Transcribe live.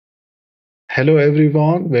Hello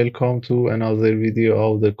everyone, welcome to another video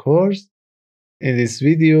of the course. In this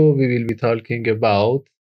video, we will be talking about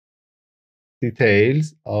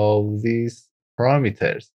details of these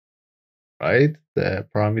parameters, right? The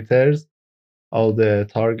parameters of the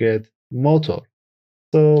target motor.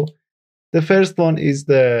 So the first one is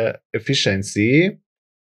the efficiency.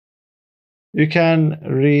 You can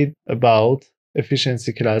read about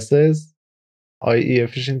efficiency classes, i.e.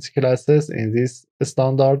 efficiency classes in this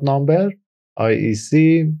standard number,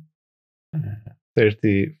 IEC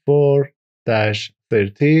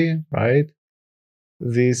 34-30, right?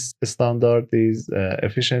 This standard is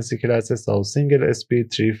efficiency classes of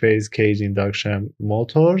single-speed three-phase cage induction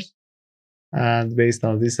motors. And based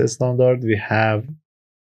on this standard, we have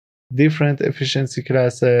different efficiency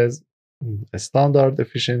classes, standard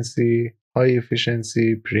efficiency, high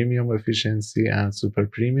efficiency, premium efficiency, and super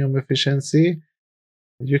premium efficiency.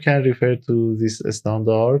 You can refer to this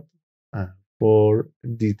standard for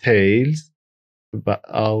details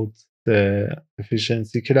about the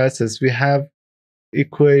efficiency classes. We have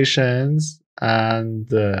equations and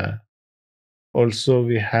also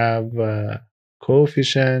we have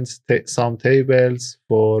coefficients, some tables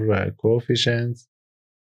for coefficients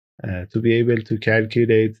to be able to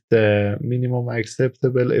calculate the minimum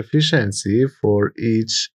acceptable efficiency for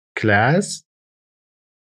each class.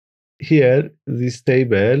 Here, this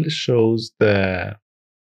table shows the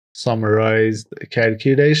summarized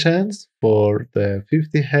calculations for the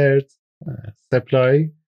 50 Hz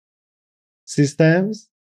supply systems.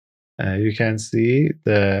 You can see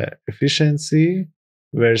the efficiency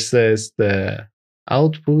versus the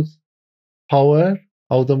output power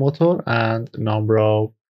of the motor and number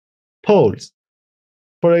of poles.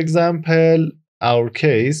 For example, our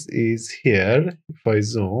case is here. If I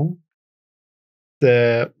zoom,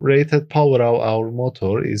 the rated power of our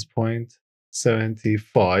motor is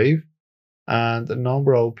 0.75 and the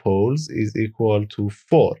number of poles is equal to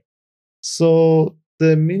 4. So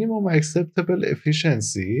the minimum acceptable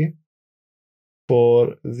efficiency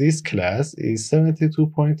for this class is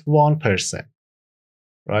 72.1%,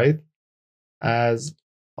 right? As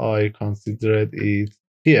I considered it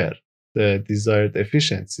here, the desired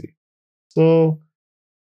efficiency. So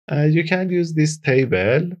you can use this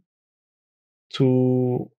table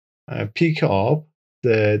to pick up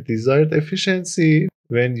the desired efficiency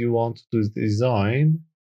when you want to design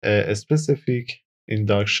a specific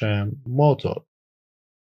induction motor.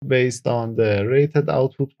 Based on the rated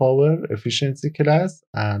output power efficiency class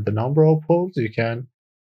and the number of poles, you can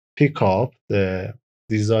pick up the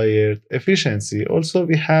desired efficiency. Also,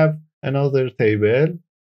 we have another table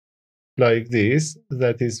like this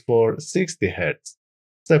that is for 60 Hz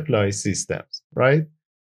supply systems, right?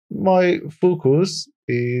 My focus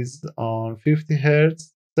is on 50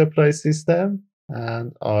 Hz supply system,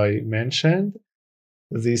 and I mentioned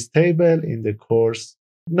this table in the course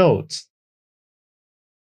notes.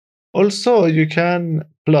 Also, you can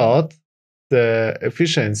plot the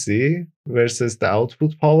efficiency versus the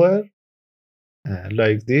output power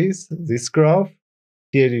like this graph.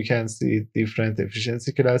 Here you can see different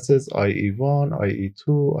efficiency classes, IE1, IE2,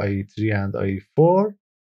 IE3, and IE4.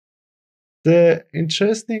 The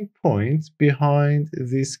interesting point behind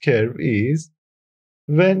this curve is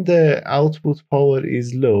when the output power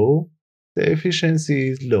is low, the efficiency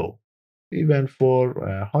is low, even for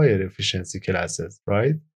higher efficiency classes,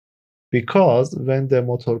 right? Because when the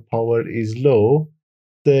motor power is low,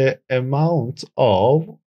 the amount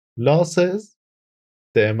of losses,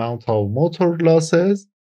 the amount of motor losses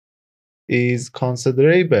is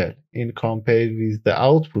considerable in compared with the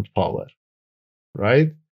output power,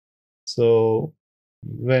 right? So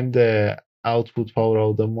when the output power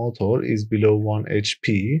of the motor is below 1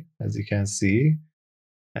 HP, as you can see,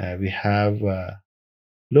 we have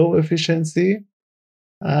low efficiency.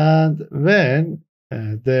 And when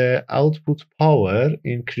the output power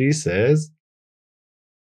increases,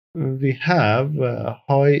 we have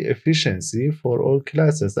high efficiency for all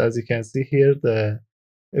classes. As you can see here, the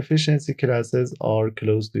efficiency classes are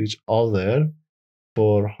close to each other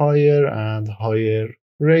for higher and higher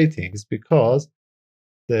ratings because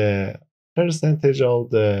the percentage of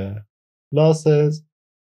the losses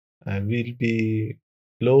will be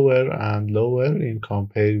lower and lower in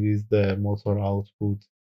compared with the motor output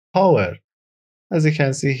power. As you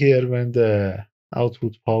can see here, when the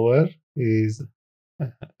output power is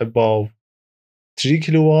above 3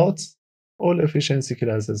 kilowatts, all efficiency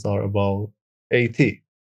classes are above 80.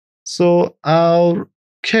 So our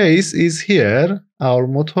case is here. Our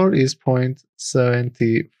motor is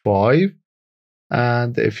 0.75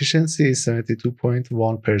 and the efficiency is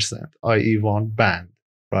 72.1%, IE1 band,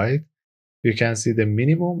 right? you can see the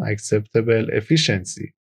minimum acceptable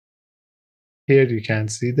efficiency. Here you can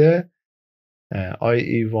see the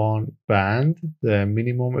IE1 band. The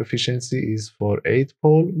minimum efficiency is for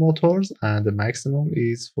 8-pole motors and the maximum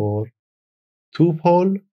is for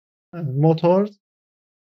 2-pole motors.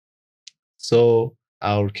 So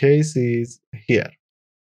our case is here.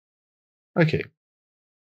 Okay.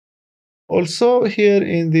 Also here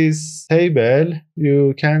in this table,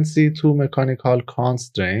 you can see two mechanical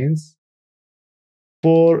constraints.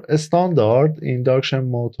 For standard induction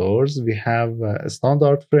motors, we have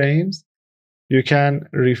standard frames. You can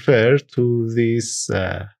refer to this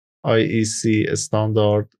IEC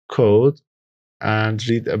standard code and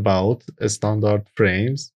read about standard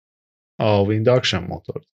frames of induction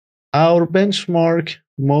motors. Our benchmark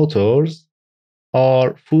motors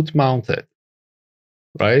are foot mounted,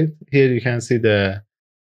 right? Here you can see the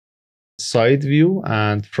side view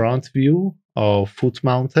and front view of foot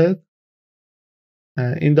mounted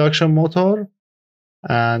induction motor,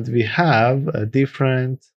 and we have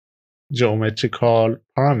different geometrical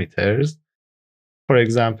parameters. For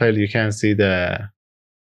example, you can see the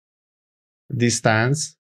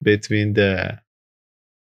distance between the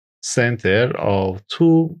center of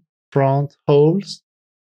two front holes,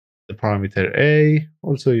 the parameter A.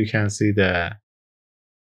 Also, you can see the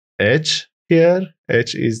H here.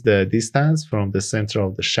 H is the distance from the center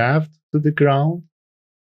of the shaft to the ground,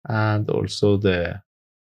 and also the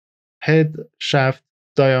head shaft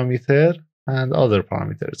diameter and other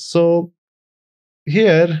parameters. So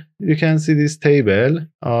here you can see this table.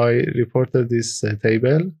 I reported this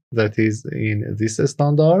table that is in this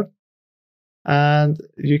standard, and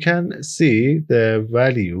you can see the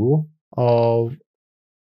value of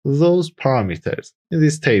those parameters in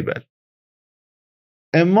this table.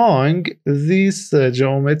 Among these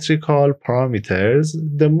geometrical parameters,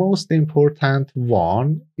 the most important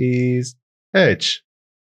one is H.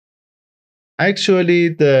 Actually,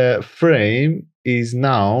 the frame is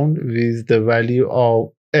known with the value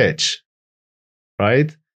of H,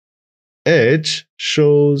 right? H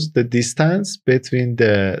shows the distance between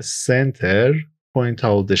the center point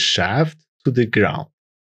of the shaft to the ground.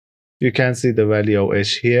 You can see the value of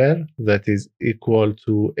H here, that is equal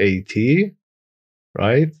to 80,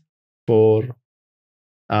 right? For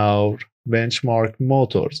our benchmark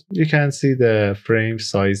motors. You can see the frame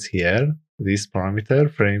size here, this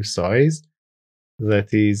parameter, frame size,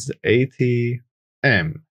 that is 80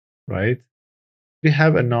 M, right? We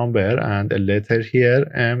have a number and a letter here.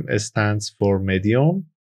 M stands for medium.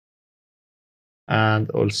 And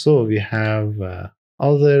also we have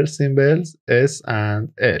other symbols, S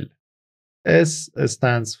and L. S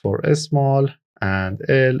stands for small and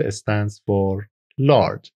L stands for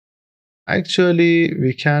large. Actually,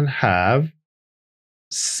 we can have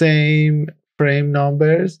same frame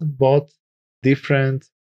numbers but different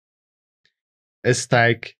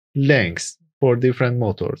stack lengths for different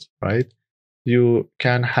motors, right? You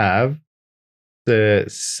can have the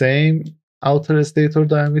same outer stator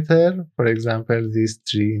diameter, for example, these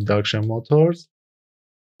three induction motors,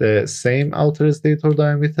 the same outer stator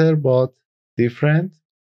diameter but different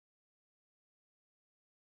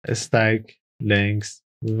stack length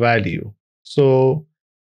value. So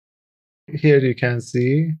here you can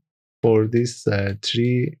see for these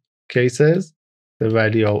three cases, the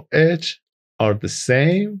value of H are the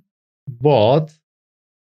same, but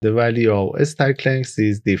the value of stack length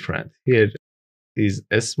is different. Here is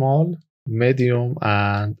a small, medium,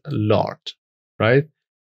 and large, right?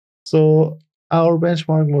 So our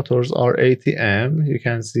benchmark motors are 80 M. You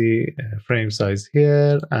can see frame size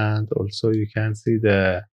here, and also you can see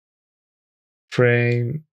the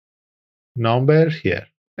frame number here,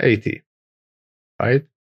 80, right?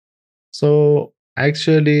 So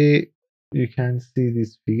actually, you can see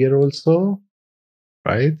this figure also,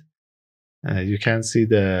 right? You can see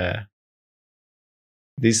the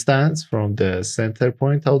distance from the center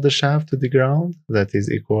point of the shaft to the ground, that is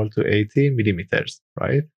equal to 80 millimeters,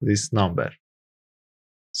 right? This number.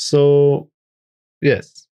 So,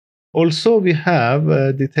 yes. Also, we have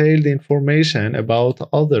detailed information about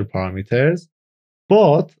other parameters,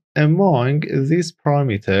 but among these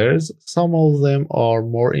parameters, some of them are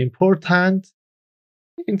more important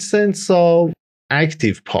in sense of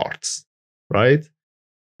active parts, right?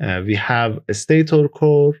 We have a stator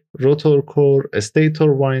core, rotor core, a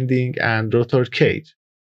stator winding, and rotor cage,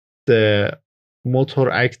 the motor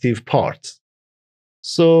active parts.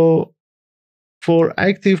 So for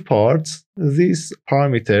active parts, these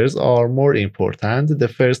parameters are more important. The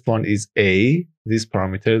first one is A, this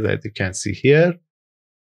parameter that you can see here.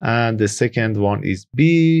 And the second one is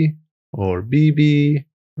B or BB,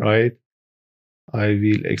 right? I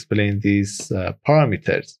will explain these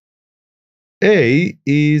parameters. A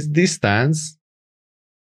is distance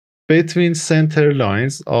between center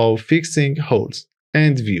lines of fixing holes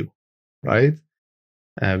and view, right?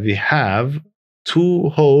 We have two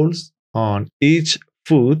holes on each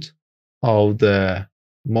foot of the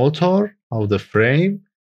motor, of the frame.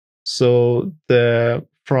 So the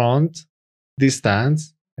front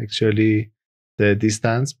distance, actually the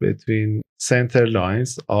distance between center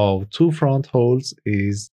lines of two front holes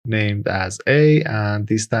is named as A, and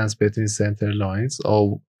distance between center lines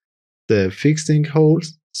of the fixing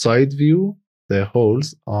holes, side view, the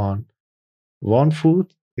holes on one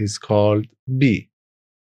foot is called B.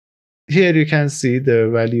 Here you can see the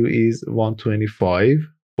value is 125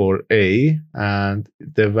 for A, and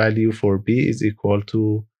the value for B is equal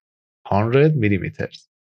to 100 millimeters.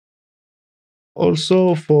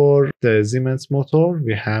 Also for the Siemens motor,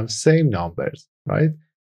 we have same numbers, right?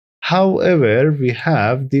 However, we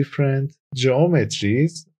have different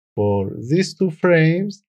geometries for these two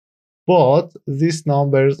frames, but these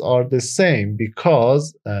numbers are the same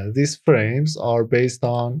because these frames are based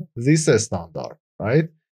on this standard, right?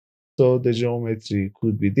 So the geometry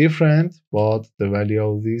could be different, but the value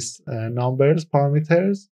of these numbers,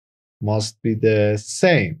 parameters, must be the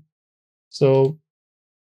same. So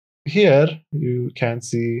here you can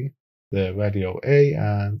see the value of A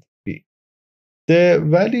and B. The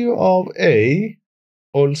value of A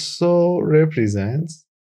also represents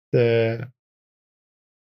the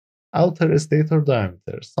outer stator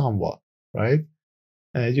diameter somewhat, right?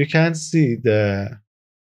 You can see the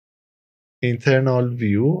internal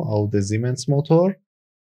view of the Siemens motor.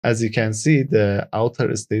 As you can see, the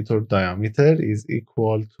outer stator diameter is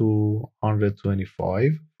equal to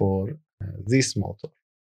 125 for this motor,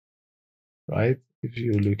 right? If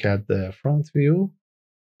you look at the front view,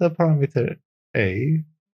 the parameter A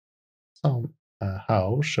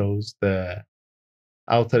somehow shows the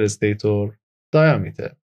outer stator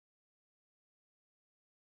diameter.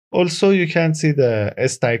 Also, you can see the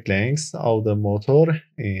stack lengths of the motor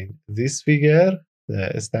in this figure.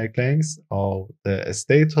 The stack lengths of the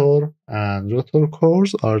stator and rotor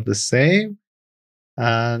cores are the same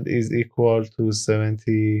and is equal to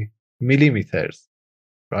 70 millimeters,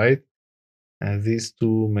 right? And these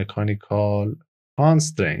two mechanical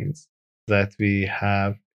constraints that we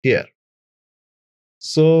have here.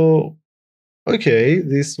 So, okay,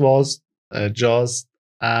 this was just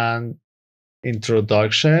an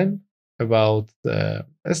introduction about the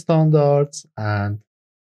standards and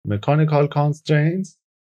mechanical constraints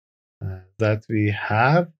that we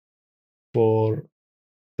have for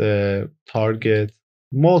the target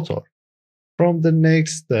motor. From the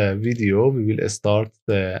next video, we will start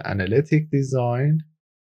the analytic design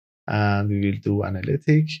and we will do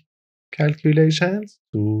analytic calculations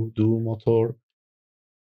to do motor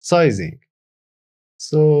sizing.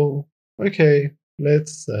 So, okay,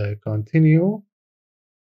 let's continue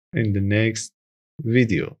in the next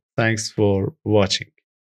video. Thanks for watching.